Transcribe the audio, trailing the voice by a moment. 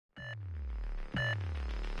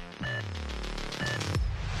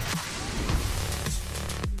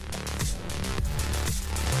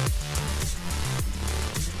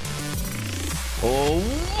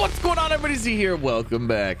What's going on, everybody? Z here. Welcome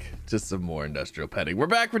back to some more industrial petting. We're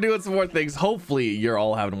back for doing some more things. Hopefully you're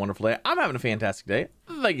all having a wonderful day. I'm having a fantastic day.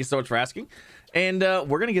 Thank you so much for asking. And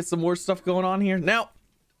we're gonna get some more stuff going on here now.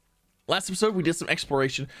 Last episode we did some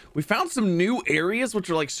exploration. We found some new areas which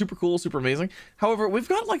are like super cool, super amazing. However, we've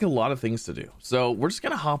got like a lot of things to do, so we're just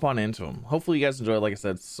gonna hop on into them. Hopefully you guys enjoy. Like I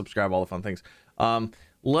said, subscribe, all the fun things.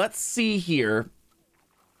 Let's see here.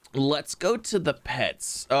 Let's go to the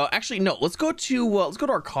pets. Actually, no. Let's go to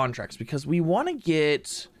our contracts, because we want to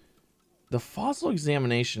get the fossil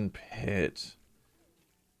examination pit.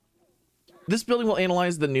 This building will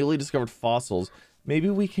analyze the newly discovered fossils. Maybe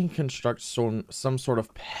we can construct some sort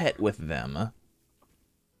of pet with them,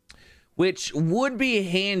 which would be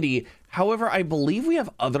handy. However, I believe we have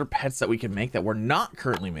other pets that we can make that we're not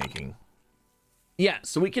currently making. Yeah,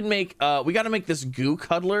 so we can make. We got to make this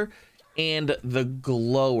GooCuddler and the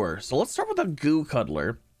glower. So let's start with the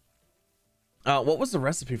GooCuddler. What was the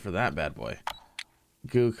recipe for that bad boy?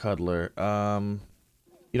 GooCuddler.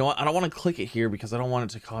 You know what? I don't want to click it here because I don't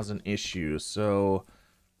want it to cause an issue. So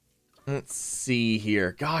let's see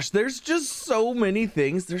here. Gosh, there's just so many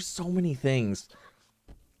things. There's so many things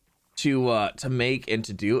to make and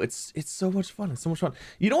to do. It's so much fun. It's so much fun.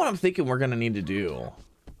 You know what I'm thinking we're gonna need to do?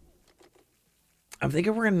 I'm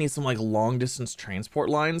thinking we're gonna need some like long distance transport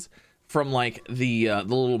lines from like the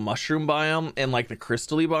little mushroom biome and like the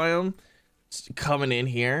crystally biome coming in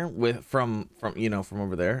here with from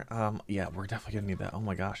over there. Yeah, we're definitely gonna need that. Oh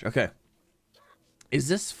my gosh. Okay, is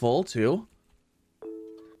this full too?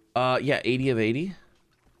 Yeah, 80 of 80.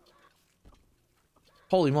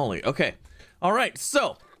 Holy moly. Okay, all right,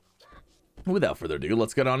 so without further ado,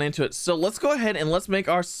 let's get on into it. So let's go ahead and let's make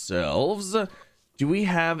ourselves. Do we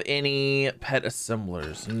have any pet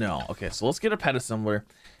assemblers? No. Okay, so let's get a pet assembler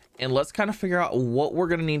and let's kind of figure out what we're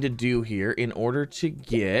gonna need to do here in order to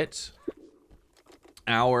get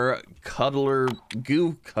our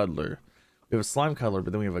GooCuddler. We have a slime cuddler,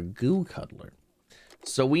 but then we have a GooCuddler.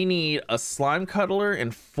 So we need a slime cuddler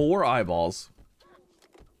and 4 eyeballs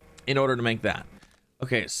in order to make that.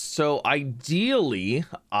 Okay, so ideally,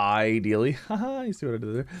 haha, you see what I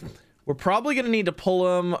did there? We're probably gonna need to pull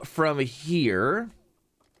them from here.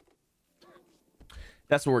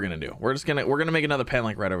 That's what we're gonna do. We're gonna make another pen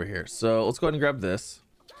like right over here. So let's go ahead and grab this.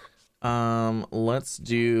 Let's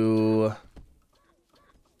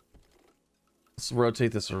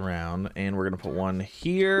rotate this around, and we're gonna put one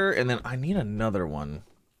here, and then I need another one.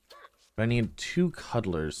 I need 2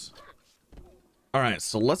 cuddlers. All right,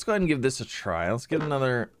 so let's go ahead and give this a try. Let's get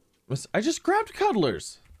another. I just grabbed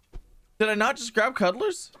cuddlers. Did I not just grab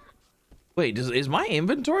cuddlers? Wait, is my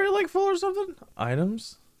inventory like full or something?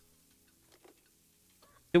 Items?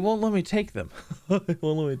 It won't let me take them. It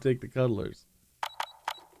won't let me take the cuddlers.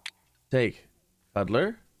 Take.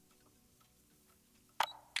 Cuddler.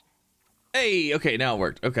 Hey, okay, now it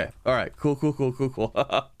worked. Okay, all right, cool.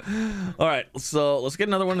 All right, so let's get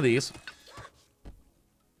another one of these.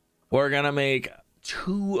 We're gonna make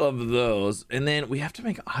 2 of those, and then we have to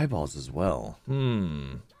make eyeballs as well.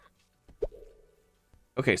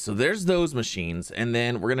 Okay, so there's those machines, and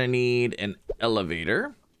then we're gonna need an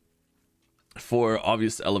elevator for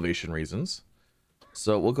obvious elevation reasons.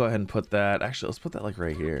 So we'll go ahead and put that. Actually, let's put that like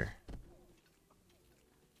right here.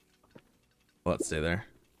 Let's stay there.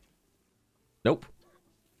 Nope.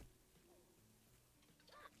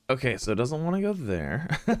 Okay, so it doesn't want to go there.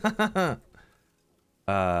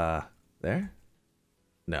 There?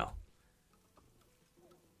 No.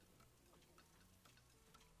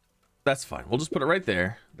 That's fine. We'll just put it right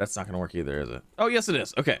there. That's not gonna work either, is it? Oh, yes it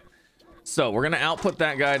is. Okay, so we're gonna output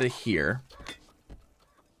that guy to here,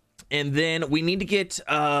 and then we need to get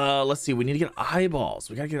let's see, we need to get eyeballs.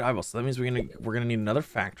 We gotta get eyeballs, so that means we're gonna need another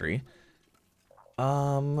factory.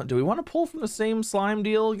 Do we want to pull from the same slime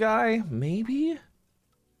deal guy? Maybe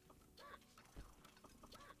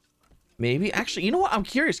actually, you know what, I'm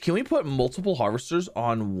curious, can we put multiple harvesters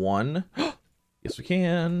on one? Yes we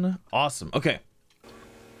can. Awesome. Okay,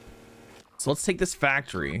 so let's take this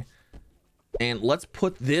factory and let's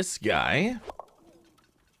put this guy.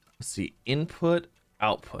 Let's see, input,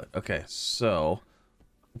 output. Okay, so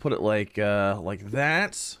we'll put it like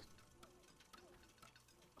that.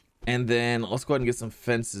 And then let's go ahead and get some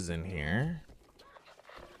fences in here.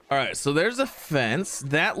 All right, so there's a fence.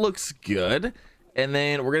 That looks good. And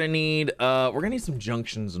then we're gonna need some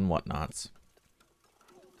junctions and whatnots.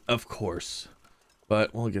 Of course.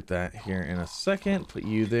 But we'll get that here in a second. Put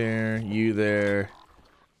you there, you there.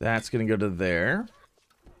 That's gonna go to there.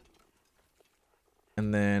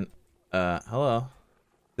 And then hello.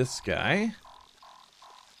 This guy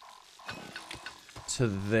to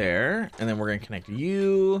there, and then we're gonna connect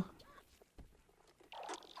you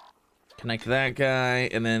Connect that guy,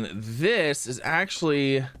 and then this is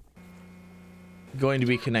actually going to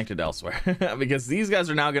be connected elsewhere because these guys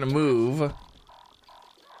are now going to move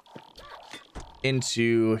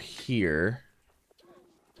into here.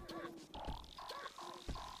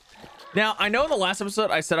 Now, I know in the last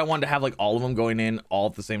episode I said I wanted to have like all of them going in all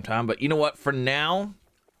at the same time, but you know what? For now,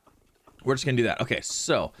 we're just gonna do that. Okay,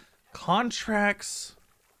 so contracts,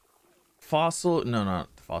 fossil, no,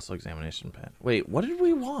 not the fossil examination pen. Wait, what did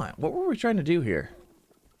we want? What were we trying to do here?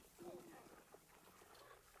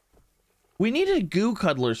 We needed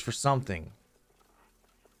GooCuddlers for something.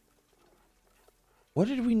 What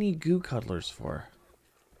did we need GooCuddlers for?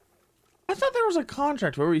 I thought there was a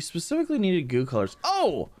contract where we specifically needed GooCuddlers.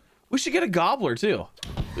 Oh, we should get a gobbler too.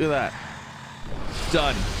 Look at that.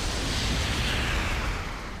 Done.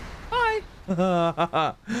 Hi.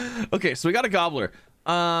 Okay, so we got a gobbler.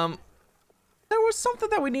 There was something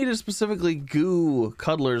that we needed specifically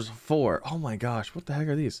GooCuddlers for. Oh my gosh, what the heck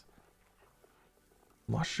are these?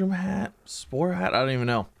 Mushroom hat, spore hat. I don't even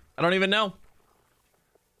know. I don't even know.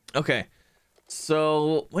 Okay,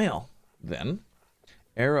 so well then,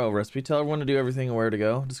 arrow recipe. Tell everyone to do everything and where to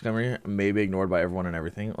go. Discovery may be ignored by everyone and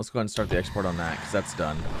everything. Let's go ahead and start the export on that because that's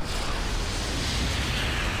done.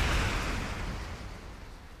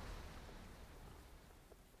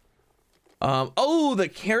 Oh, the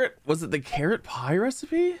carrot, was it the carrot pie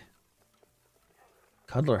recipe?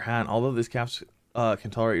 Cuddler hat. Although these caps can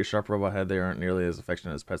tolerate your sharp robot head, they aren't nearly as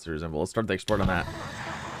affectionate as pets they resemble. Let's start the export on that.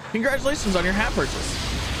 Congratulations on your hat purchase.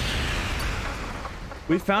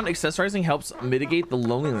 We found accessorizing helps mitigate the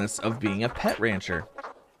loneliness of being a pet rancher.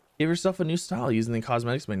 Give yourself a new style using the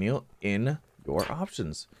cosmetics menu in your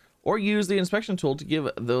options, or use the inspection tool to give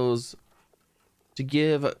those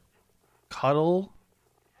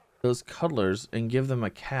cuddlers and give them a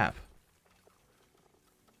cap.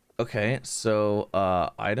 Okay, so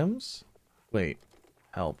items, wait,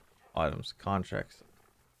 help, items, contracts,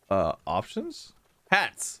 options,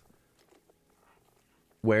 hats.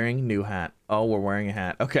 Wearing new hat. Oh, we're wearing a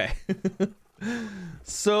hat. Okay.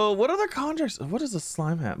 So what other contracts? What is a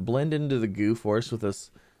slime hat? Blend into the goo forest with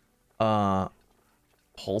this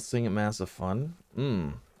pulsing mass of fun.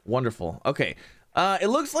 Wonderful. Okay, it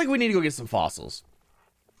looks like we need to go get some fossils,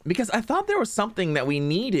 because I thought there was something that we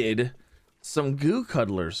needed some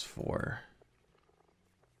GooCuddlers for.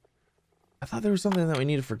 I thought there was something that we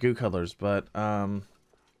needed for GooCuddlers, but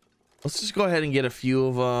let's just go ahead and get a few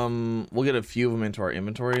of them. We'll get a few of them into our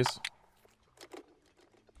inventories.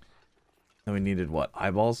 And we needed what?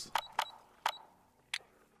 Eyeballs?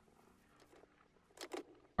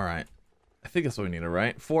 All right. I think that's what we needed,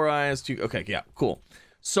 right? 4 eyes, 2. Okay, yeah, cool.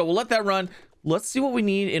 So we'll let that run. Let's see what we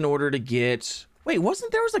need in order to get... Wait,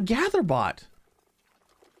 wasn't there was a gather bot?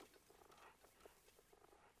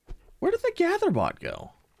 Where did the gather bot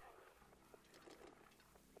go?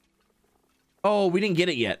 Oh, we didn't get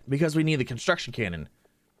it yet because we need the construction cannon.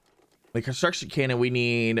 The construction cannon, we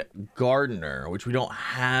need gardener, which we don't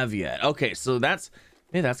have yet. Okay, so that's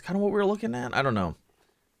kind of what we were looking at. I don't know.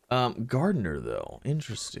 Gardener though,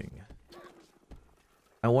 interesting.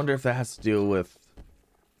 I wonder if that has to do with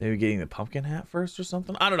maybe getting the pumpkin hat first or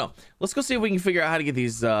something. I don't know. Let's go see if we can figure out how to get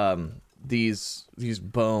these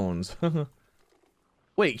bones.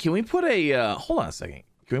 Wait, can we put a hold on a second?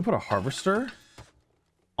 Can we put a harvester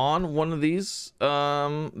on one of these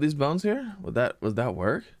bones here? Would that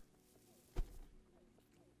work?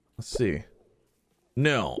 Let's see.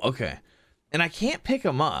 No, okay. And I can't pick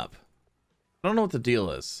them up. I don't know what the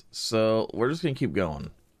deal is, so we're just gonna keep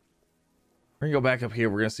going. We're gonna go back up here.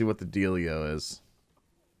 We're gonna see what the dealio is.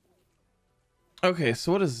 Okay,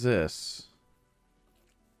 so what is this?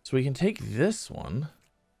 So we can take this one.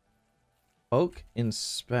 Poke,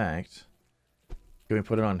 inspect. Can we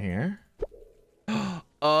put it on here?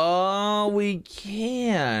 Oh, we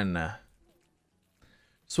can.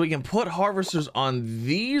 So we can put harvesters on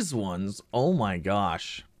these ones. Oh my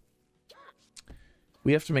gosh.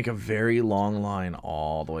 We have to make a very long line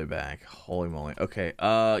all the way back. Holy moly. Okay,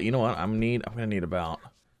 you know what? I'm gonna need about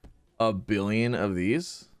 1 billion of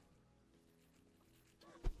these.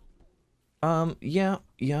 Yeah.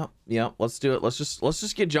 Let's do it. Let's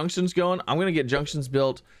just get junctions going. I'm gonna get junctions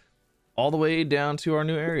built all the way down to our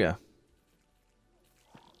new area.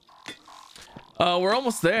 We're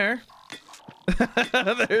almost there.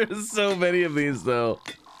 There's so many of these though.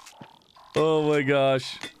 Oh my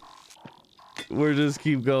gosh. We're just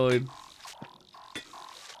keep going.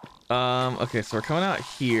 Okay, so we're coming out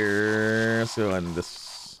here. Let's go on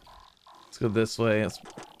this. Let's go this way.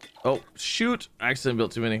 Oh shoot! I accidentally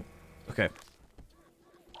built too many. Okay.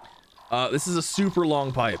 This is a super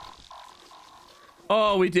long pipe.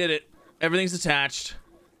 Oh, we did it. Everything's attached.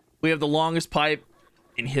 We have the longest pipe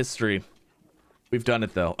in history. We've done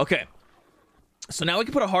it though. Okay. So now we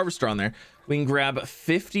can put a harvester on there. We can grab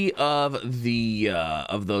 50 of the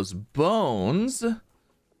of those bones, and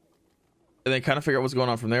then kind of figure out what's going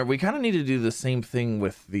on from there. We kind of need to do the same thing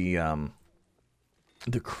with the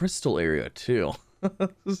crystal area too.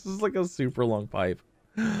 This is like a super long pipe.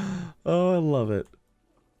 Oh, I love it.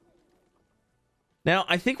 Now,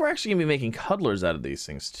 I think we're actually gonna be making cuddlers out of these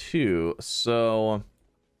things too. So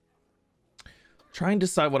try and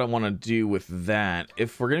decide what I want to do with that.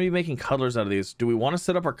 If we're going to be making cuddlers out of these, do we want to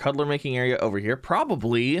set up our cuddler making area over here?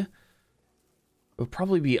 Probably. It would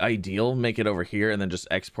probably be ideal. Make it over here and then just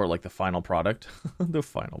export like the final product. The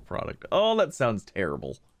final product. Oh, that sounds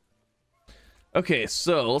terrible. Okay,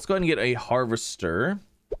 so let's go ahead and get a harvester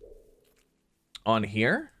on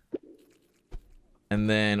here. And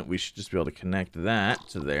then we should just be able to connect that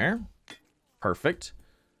to there. Perfect.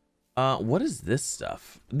 What is this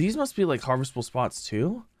stuff? These must be like harvestable spots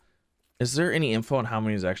too. Is there any info on how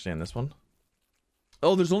many is actually in this one?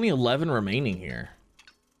 Oh, there's only 11 remaining here.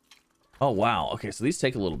 Oh wow. Okay, so these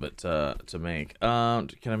take a little bit to make. Can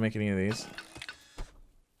I make any of these?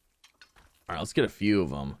 All right, let's get a few of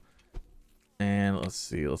them. And let's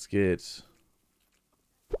see. Let's get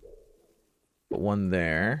one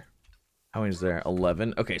there. How many is there?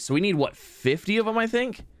 11. Okay, so we need what? 50 of them, I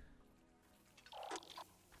think.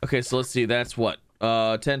 Okay, so let's see. That's what?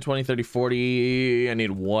 10, 20, 30, 40. I need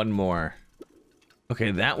one more. Okay,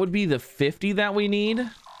 that would be the 50 that we need.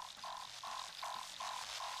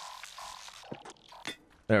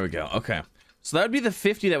 There we go. Okay. So that would be the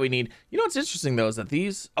 50 that we need. You know what's interesting, though, is that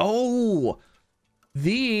these... Oh!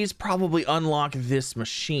 These probably unlock this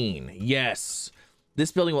machine. Yes.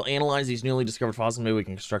 This building will analyze these newly discovered fossils. Maybe we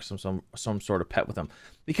can construct some sort of pet with them.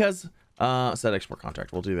 Because... set export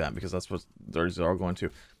contract. We'll do that because that's what they're all going to.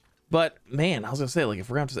 But man, I was gonna say, like, if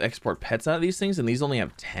we're gonna have to export pets out of these things and these only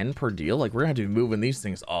have 10 per deal, like, we're gonna have to be moving these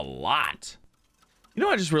things a lot. You know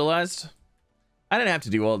what I just realized? I didn't have to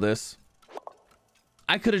do all this.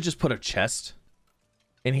 I could have just put a chest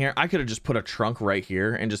in here. I could have just put a trunk right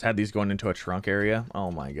here and just had these going into a trunk area. Oh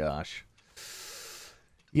my gosh.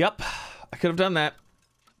 Yep, I could have done that.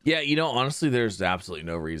 Yeah, you know, honestly, there's absolutely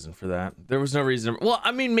no reason for that. There was no reason. Well,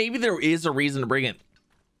 I mean, maybe there is a reason to bring it,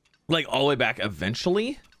 like, all the way back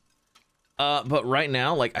eventually. But right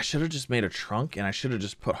now, like, I should have just made a trunk, and I should have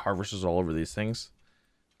just put harvesters all over these things.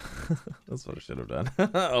 That's what I should have done.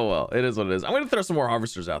 Oh, well, it is what it is. I'm going to throw some more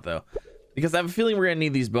harvesters out, though, because I have a feeling we're going to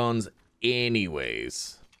need these bones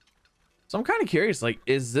anyways. So I'm kind of curious, like,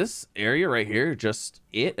 is this area right here just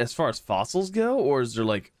it as far as fossils go, or is there,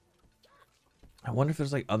 like... I wonder if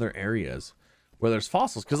there's like other areas where there's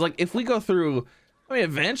fossils. Because like if we go through, I mean,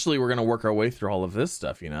 eventually we're going to work our way through all of this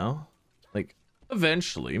stuff, you know, like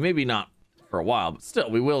eventually, maybe not for a while, but still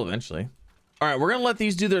we will eventually. All right, we're going to let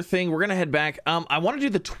these do their thing. We're going to head back. I want to do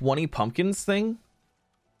the 20 pumpkins thing.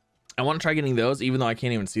 I want to try getting those, even though I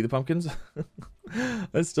can't even see the pumpkins.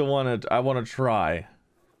 I still want to, I want to try.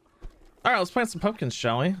 All right, let's plant some pumpkins,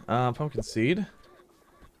 shall we? Pumpkin seed.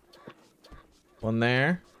 One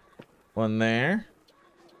there. One there.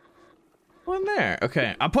 One there.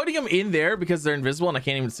 Okay, I'm putting them in there because they're invisible and I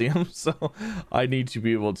can't even see them. So I need to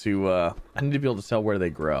be able to tell where they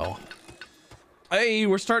grow. Hey,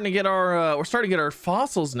 we're starting to get our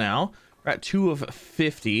fossils now. We're at 2 of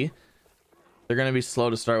 50. They're gonna be slow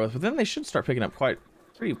to start with, but then they should start picking up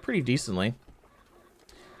pretty decently.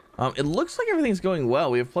 It looks like everything's going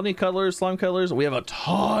well. We have plenty of cuddlers, slime cuddlers. We have a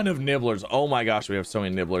ton of nibblers. Oh my gosh, we have so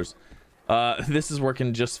many nibblers. This is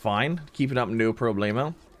working just fine. Keeping up, no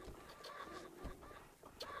problemo.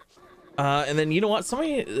 And then, you know what?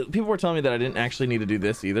 People were telling me that I didn't actually need to do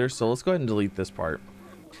this either. So let's go ahead and delete this part.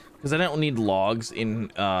 Because I don't need logs in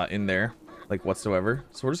there, like, whatsoever.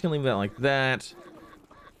 So we're just gonna leave that like that.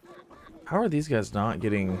 How are these guys not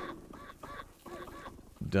getting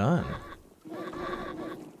done?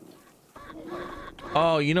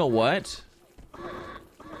 Oh, you know what?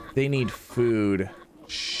 They need food.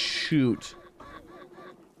 Shoot.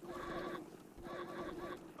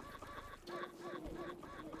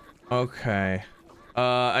 Okay.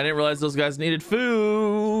 I didn't realize those guys needed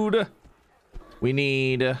food. We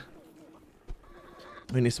need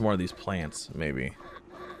some more of these plants, maybe.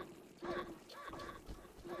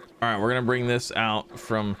 All right, we're gonna bring this out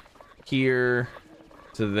from here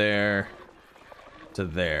to there to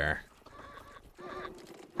there.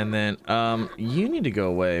 And then, you need to go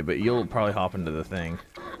away, but you'll probably hop into the thing.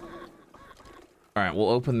 All right, we'll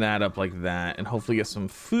open that up like that and hopefully get some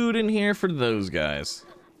food in here for those guys.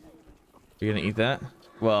 You gonna eat that?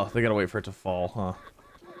 Well, they gotta wait for it to fall, huh?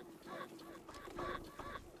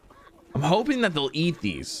 I'm hoping that they'll eat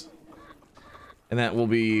these. And that we'll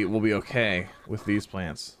be okay with these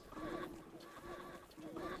plants.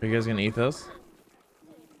 Are you guys gonna eat those?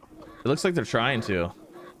 It looks like they're trying to.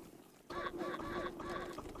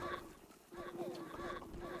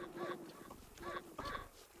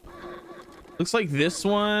 Looks like this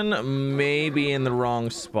one may be in the wrong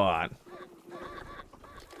spot.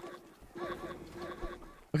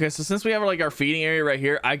 Okay, so since we have like our feeding area right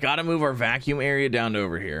here, I gotta move our vacuum area down to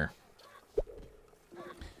over here.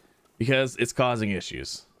 Because it's causing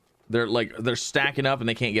issues. They're stacking up and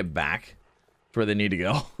they can't get back to where they need to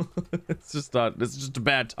go. It's just a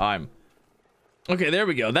bad time. Okay, there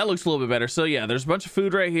we go. That looks a little bit better. So yeah, there's a bunch of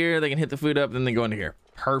food right here. They can hit the food up, then they go into here.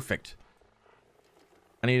 Perfect.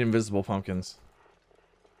 I need invisible pumpkins.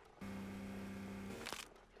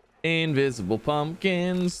 Invisible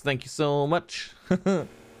pumpkins. Thank you so much.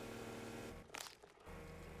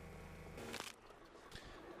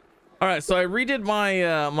 All right, so I redid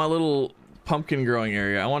my my little pumpkin growing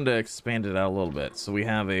area. I wanted to expand it out a little bit. So we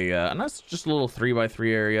have a that's just a little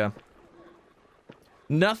 3x3 area.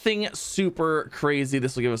 Nothing super crazy.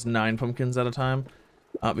 This will give us 9 pumpkins at a time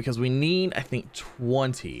because we need, I think,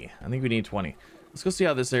 20. I think we need 20. Let's go see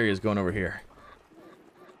how this area is going over here.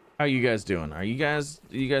 How are you guys doing? Are you guys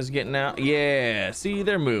getting out? Yeah, see,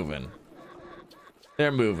 they're moving.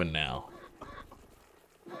 They're moving now.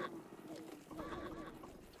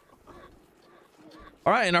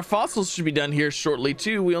 All right, and our fossils should be done here shortly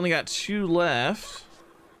too. We only got 2 left.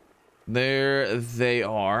 There they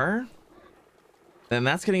are. Then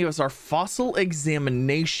that's gonna give us our fossil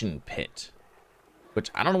examination pit, which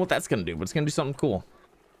I don't know what that's gonna do, but it's gonna do something cool.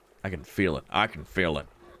 I can feel it. I can feel it.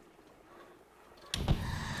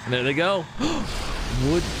 And there they go.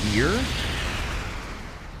 Wood gear.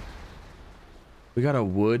 We got a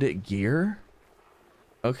wood gear.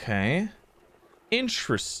 Okay.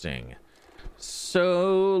 Interesting.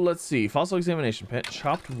 So let's see. Fossil examination pit,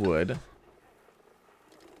 chopped wood.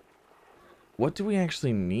 What do we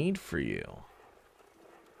actually need for you?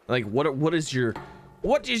 Like what is your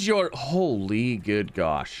holy good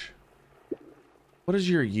gosh. What is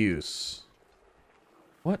your use?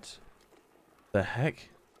 What the heck?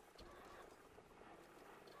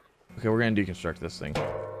 Okay, we're gonna deconstruct this thing.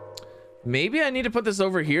 Maybe I need to put this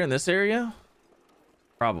over here in this area?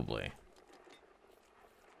 Probably.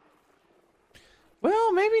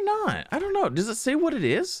 Well, maybe not. I don't know. Does it say what it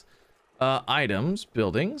is? Items,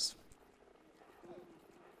 buildings.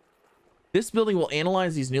 This building will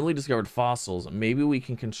analyze these newly discovered fossils. Maybe we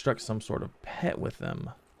can construct some sort of pet with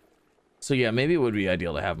them. So yeah, maybe it would be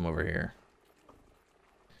ideal to have them over here.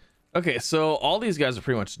 Okay, so all these guys are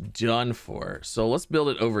pretty much done for. So let's build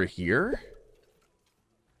it over here.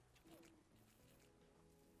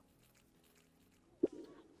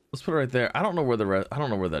 Let's put it right there. I don't know where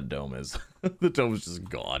that dome is. The dome is just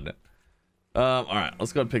gone. All right,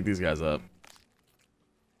 let's go and pick these guys up.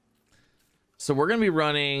 So we're gonna be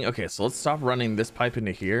running. Okay, so let's stop running this pipe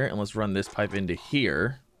into here and let's run this pipe into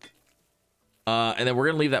here. And then we're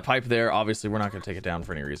gonna leave that pipe there. Obviously, we're not gonna take it down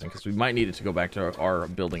for any reason because we might need it to go back to our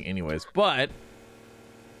building anyways. But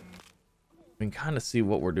we can kind of see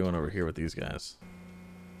what we're doing over here with these guys.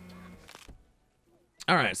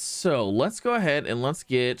 All right, so let's go ahead and let's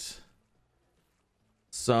get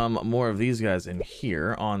some more of these guys in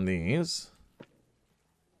here on these.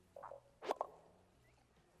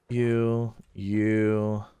 You,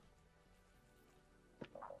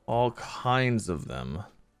 all kinds of them.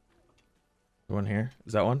 One here,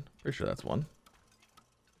 is that one? Pretty sure that's one.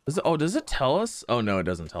 Does it, oh, does it tell us? Oh no, it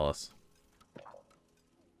doesn't tell us.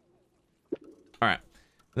 All right.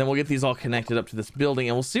 And then we'll get these all connected up to this building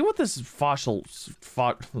and we'll see what this fossil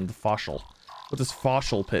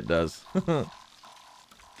pit does. All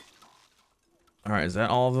right, is that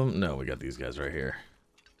all of them? No, we got these guys right here.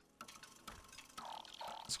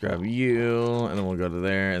 Let's grab you and then we'll go to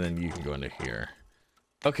there and then you can go into here.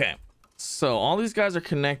 Okay, so all these guys are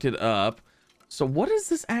connected up. So what does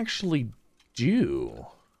this actually do?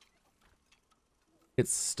 It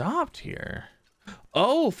stopped here.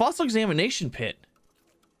 Oh, fossil examination pit.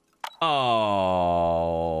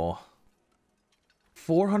 Oh,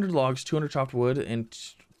 400 logs, 200 chopped wood, and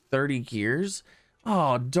 30 gears.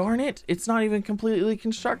 Oh, darn it. It's not even completely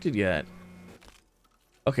constructed yet.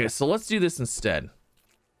 Okay, so let's do this instead.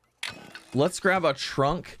 Let's grab a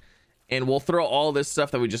trunk and we'll throw all this stuff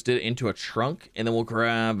that we just did into a trunk and then we'll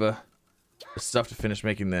grab the stuff to finish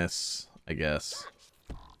making this, I guess.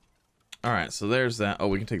 All right, so there's that. Oh,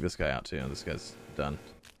 we can take this guy out too. This guy's done.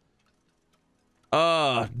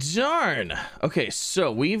 Darn. Okay,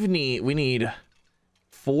 so we need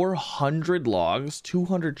 400 logs,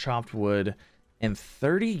 200 chopped wood, and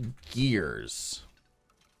 30 gears.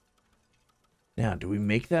 Now, do we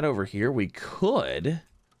make that over here? We could.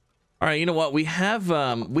 All right, you know what? We have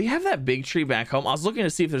that big tree back home. I was looking to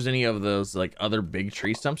see if there's any of those like other big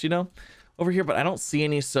tree stumps, you know, over here, but I don't see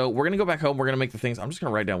any. So we're gonna go back home. We're gonna make the things. I'm just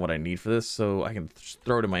gonna write down what I need for this so I can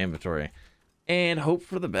throw it in my inventory and hope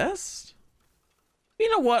for the best. You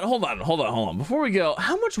know what? Hold on. Before we go,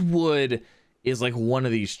 how much wood is like one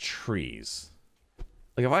of these trees?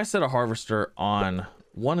 Like if I set a harvester on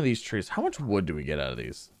one of these trees, how much wood do we get out of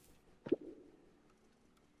these?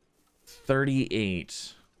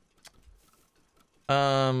 38. You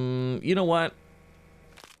know what?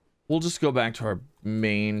 We'll just go back to our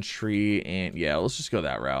main tree and yeah, let's just go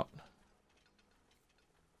that route.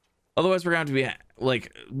 Otherwise, we're going to be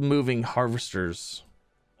like moving harvesters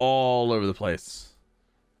all over the place.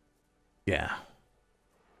 Yeah.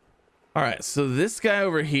 All right, so this guy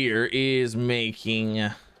over here is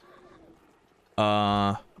making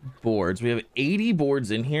boards. We have 80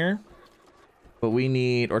 boards in here, but we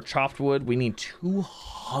need, or chopped wood, we need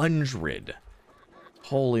 200.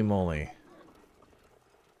 Holy moly.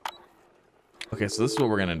 Okay, so this is what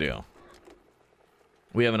we're gonna do.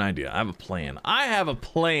 We have an idea. I have a plan. I have a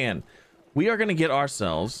plan. We are gonna get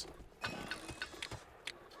ourselves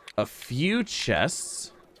a few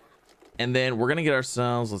chests, and then we're gonna get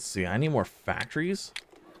ourselves, let's see, I need more factories.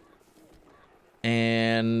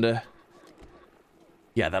 And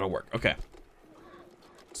yeah, that'll work. Okay.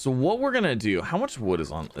 So what we're gonna do, how much wood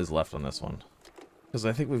is left on this one? Because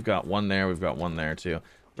I think we've got one there, we've got one there too.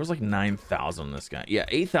 There's like 9,000 on this guy. Yeah,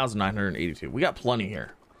 8,982. We got plenty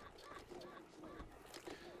here.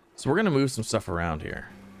 So we're gonna move some stuff around here.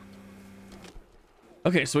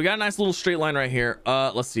 Okay, so we got a nice little straight line right here.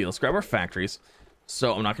 Let's see, let's grab our factories.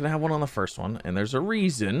 So I'm not gonna have one on the first one, and there's a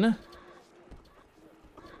reason.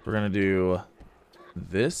 We're gonna do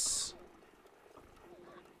this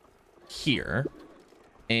here.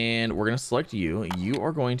 And we're gonna select you. You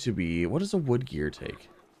are going to be, what does a wood gear take?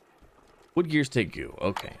 Wood gears take goo.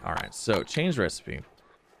 Okay, all right. So change recipe.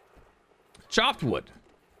 Chopped wood.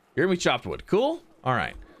 You're gonna be chopped wood. Cool. All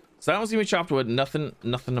right. So that one's gonna be chopped wood. Nothing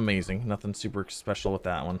amazing. Nothing super special with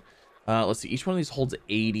that one. Let's see. Each one of these holds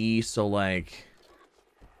 80. So like,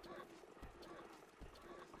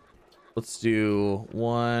 let's do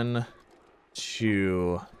 1,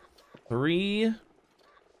 2, 3.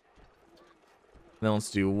 Then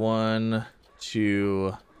let's do 1,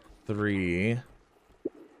 2, 3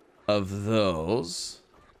 of those.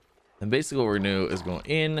 And basically what we're gonna do is go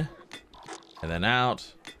in and then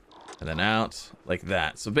out and then out like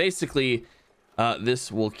that. So basically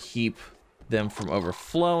this will keep them from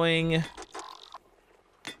overflowing.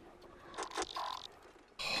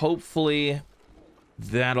 Hopefully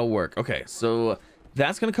that'll work. Okay, so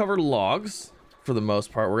that's gonna cover logs for the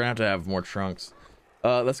most part. We're gonna have more trunks.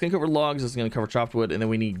 That's gonna cover logs, that's gonna cover chopped wood, and then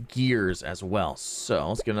we need gears as well. So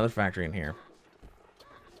let's get another factory in here.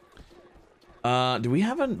 Do we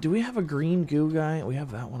have a green goo guy? We have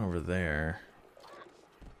that one over there.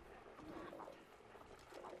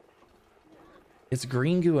 It's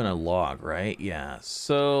green goo and a log, right? Yeah.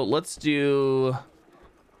 So let's do,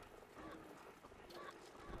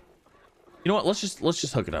 you know what? Let's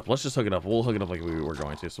just hook it up. Let's just hook it up. We'll hook it up like we were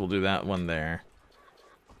going to. So we'll do that one there.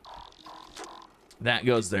 That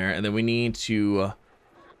goes there, and then we need to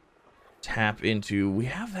tap into, we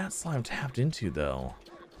have that slime tapped into though.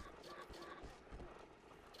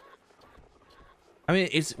 I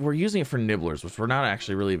mean, we're using it for nibblers, which we're not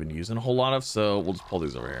actually really even using a whole lot of, so we'll just pull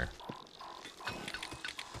these over here.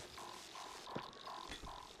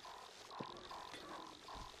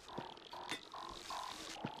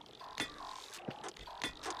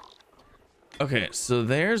 Okay, so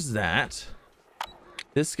there's that.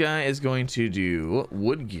 This guy is going to do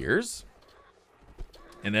wood gears.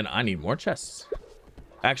 And then I need more chests.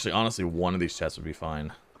 Actually, honestly, one of these chests would be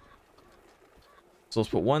fine. So let's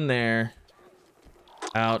put one there.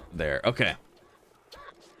 Out there. Okay.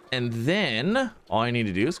 And then all I need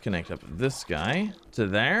to do is connect up this guy to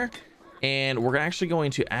there. And we're actually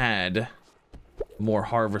going to add more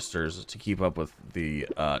harvesters to keep up with the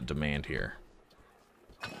demand here.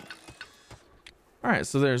 All right,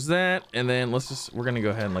 so there's that, and then we're gonna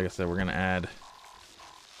go ahead and, like I said, we're gonna add,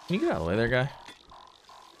 can you get out of the way there, guy?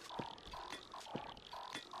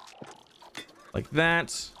 Like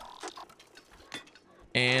that,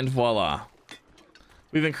 and voila.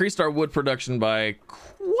 We've increased our wood production by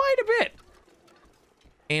quite a bit.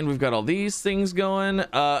 And we've got all these things going.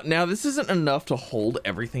 Now this isn't enough to hold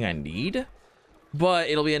everything I need, but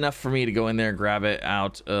it'll be enough for me to go in there and grab it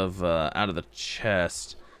out of the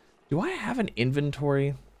chest. Do I have an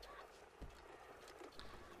inventory?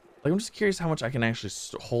 Like, I'm just curious how much I can actually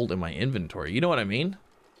hold in my inventory. You know what I mean?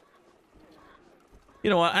 You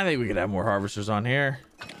know what? I think we could have more harvesters on here.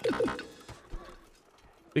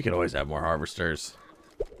 We could always have more harvesters.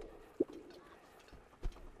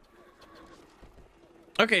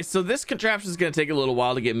 Okay, so this contraption is going to take a little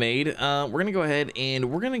while to get made. We're going to go ahead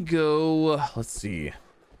and we're going to go... Let's see.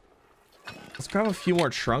 Let's grab a few more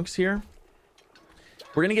trunks here.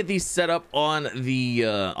 We're going to get these set up on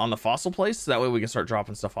the fossil place. So that way we can start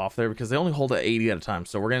dropping stuff off there because they only hold at 80 at a time.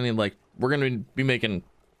 So we're going to need like... We're going to be making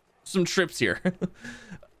some trips here.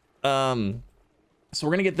 So we're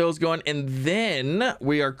going to get those going. And then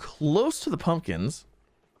we are close to the pumpkins.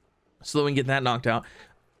 So that we can get that knocked out.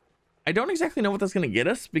 I don't exactly know what that's going to get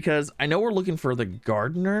us because I know we're looking for the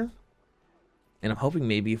gardener. And I'm hoping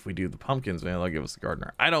maybe if we do the pumpkins, maybe they'll give us the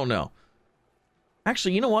gardener. I don't know.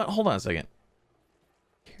 Actually, you know what? Hold on a second.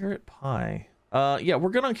 Carrot pie. Yeah, we're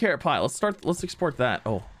good on carrot pie. Let's export that.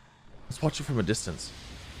 Oh, let's watch it from a distance.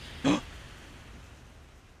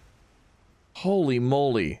 Holy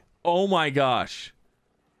moly. Oh my gosh.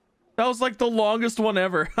 That was like the longest one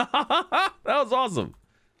ever. That was awesome.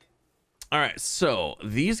 All right, so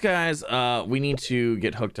these guys, we need to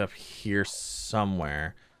get hooked up here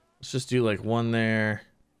somewhere. Let's just do like one there,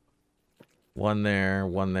 one there,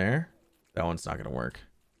 one there. That one's not gonna work.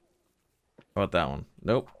 How about that one?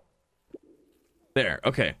 Nope. There,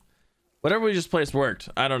 okay. Whatever we just placed worked.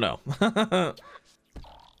 I don't know.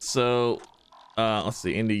 So, let's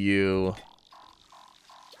see, into you.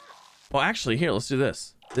 Well, actually, here, let's do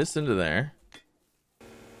this. This into there.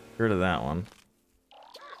 Get rid of that one.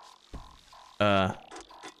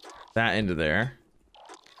 That into there.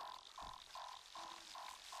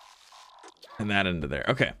 And that into there.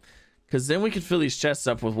 Okay. Because then we can fill these chests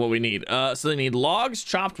up with what we need. So they need logs,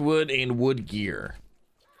 chopped wood, and wood gear.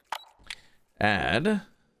 Add.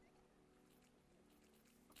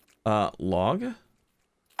 Log.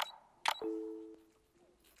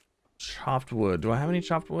 Chopped wood. Do I have any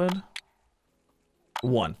chopped wood?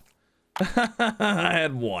 One. I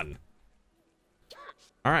had one.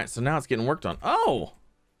 All right, so now it's getting worked on. Oh!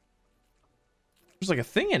 There's like a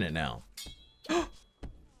thing in it now.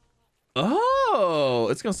 Oh!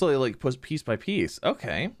 It's gonna slowly like push piece by piece.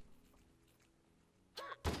 Okay.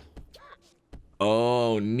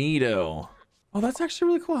 Oh, neato. Oh, that's actually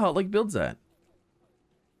really cool how it like builds that.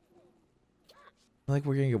 Like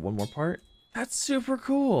we're gonna get one more part. That's super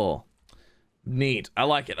cool. Neat. I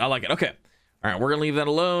like it. I like it. Okay. All right, we're gonna leave that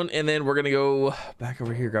alone, and then we're gonna go back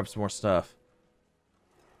over here, grab some more stuff.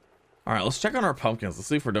 All right, let's check on our pumpkins. Let's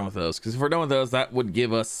see if we're done with those. Because if we're done with those, that would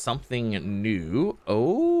give us something new.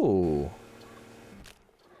 Oh,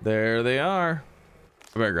 there they are.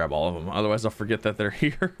 I better grab all of them, otherwise I'll forget that they're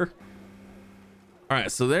here. All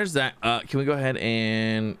right, so there's that. Can we go ahead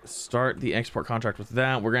and start the export contract with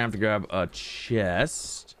that? We're gonna have to grab a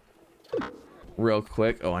chest real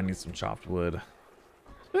quick. Oh, I need some chopped wood.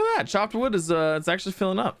 Look at that, chopped wood is it's actually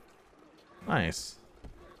filling up. Nice.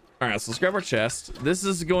 All right, so let's grab our chest. This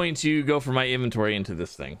is going to go from my inventory into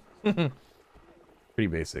this thing. Pretty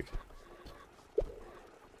basic.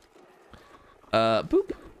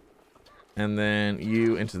 Boop. And then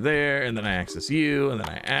you into there, and then I access you, and then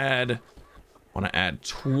I add. Want to add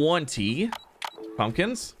 20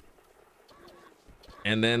 pumpkins.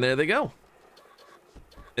 And then there they go.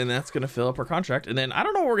 And that's going to fill up our contract. And then I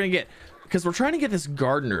don't know what we're going to get, because we're trying to get this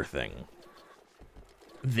gardener thing.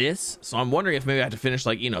 So I'm wondering if maybe I have to finish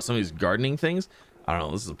like, you know, some of these gardening things. I don't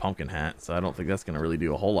know. This is a pumpkin hat, so I don't think that's going to really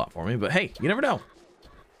do a whole lot for me, but hey, you never know.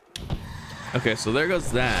 Okay, so there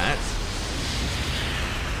goes that.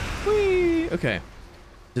 Whee! Okay.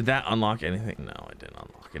 Did that unlock anything? No, it didn't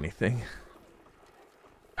unlock anything.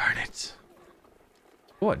 Darn it.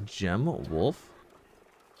 Oh, a gem wolf.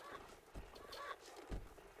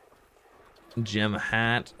 Gem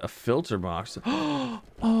hat, a filter box.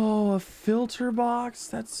 Oh, a filter box.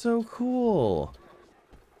 That's so cool.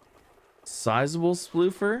 Sizable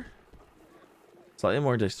sploofer. Slightly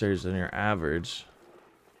more dexterity than your average.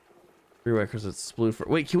 Freeway because it's sploofer.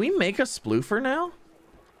 Wait, can we make a sploofer now?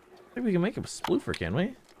 I think we can make a sploofer, can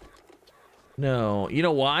we? No. You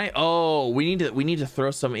know why? Oh, we need to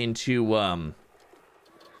throw some into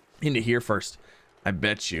here first. I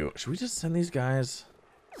bet you. Should we just send these guys?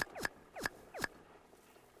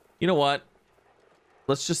 You know what?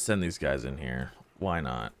 Let's just send these guys in here. Why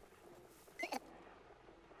not?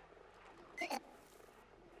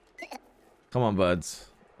 Come on, buds.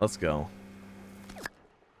 Let's go.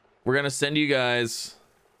 We're gonna send you guys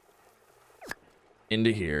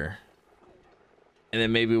into here. And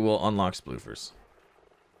then maybe we'll unlock sploofers.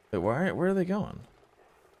 Wait, where are they going?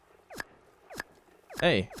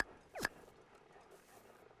 Hey.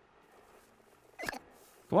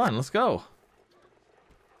 Come on, let's go.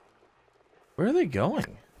 Where are they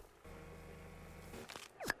going?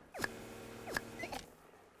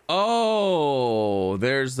 Oh,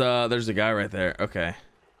 there's a guy right there. Okay.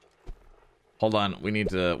 Hold on. We'll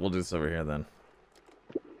do this over here then.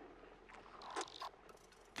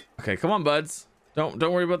 Okay, come on, buds. Don't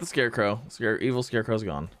worry about the scarecrow. Evil scarecrow's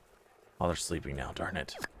gone. Oh, they're sleeping now. Darn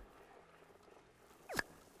it.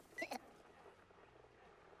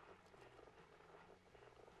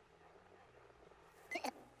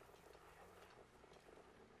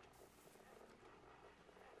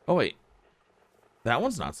 Oh, wait. That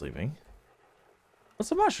one's not sleeping.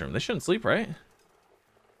 What's a mushroom? They shouldn't sleep, right?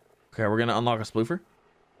 Okay, we're going to unlock a sploofer.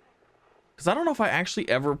 Because I don't know if I actually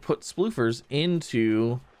ever put sploofers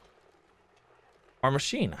into our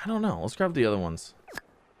machine. I don't know. Let's grab the other ones.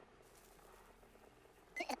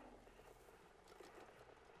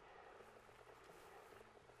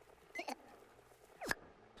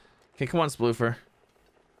 Okay, come on, sploofer.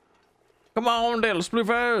 Come on, little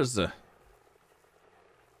sploofers.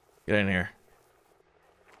 Get in here.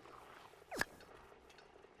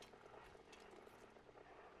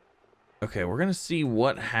 Okay, we're gonna see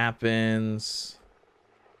what happens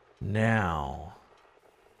now.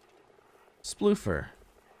 Sploofer.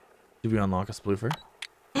 Did we unlock a sploofer?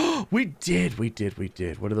 We did. What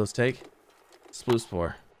do those take? Sploof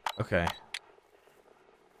spore. Okay.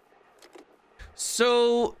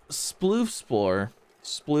 So sploof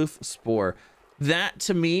spore. That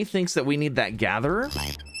to me thinks that we need that gatherer.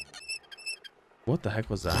 What the heck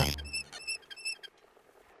was that?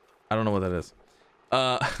 I don't know what that is.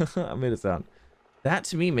 I made a sound. That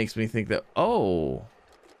to me makes me think that, oh,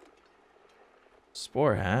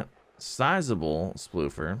 spore hat, sizable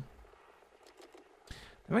sploofer.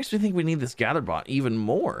 That makes me think we need this gather bot even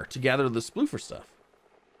more to gather the sploofer stuff.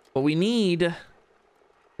 But we need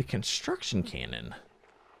the construction cannon.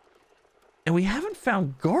 And we haven't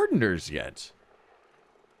found gardeners yet.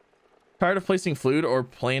 Tired of placing food or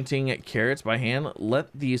planting carrots by hand?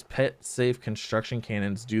 Let these pet-safe construction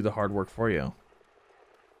cannons do the hard work for you.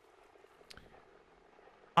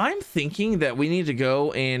 I'm thinking that we need to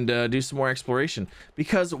go and do some more exploration,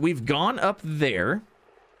 because we've gone up there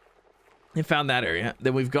and found that area.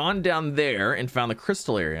 Then we've gone down there and found the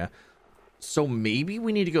crystal area. So maybe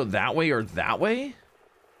we need to go that way or that way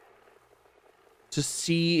to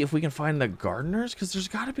see if we can find the gardeners, because there's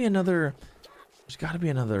got to be another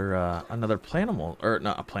planimal, or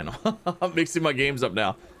not a planimal. I'm mixing my games up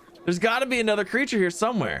now. There's got to be another creature here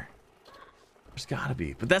somewhere. There's got to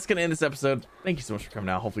be. But that's going to end this episode. Thank you so much for coming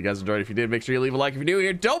out. Hopefully you guys enjoyed it. If you did, make sure you leave a like if you're new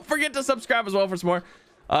here. Don't forget to subscribe as well for some more.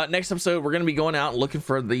 Next episode, we're going to be going out and looking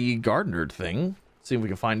for the gardener thing. See if we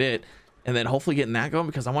can find it. And then hopefully getting that going,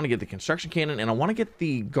 because I want to get the construction cannon and I want to get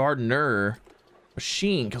the gardener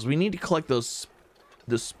machine, because we need to collect those,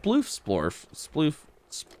 the sploof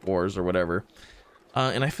spores or whatever.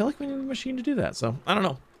 And I feel like we need a machine to do that. So I don't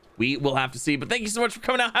know. We will have to see. But thank you so much for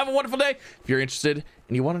coming out. Have a wonderful day. If you're interested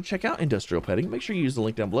and you want to check out industrial petting, make sure you use the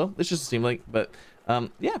link down below. It's just a Steam link, but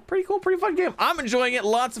yeah, pretty cool, pretty fun game. I'm enjoying it.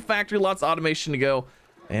 Lots of factory, lots of automation to go.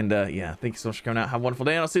 And yeah, thank you so much for coming out. Have a wonderful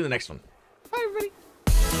day, and I'll see you in the next one.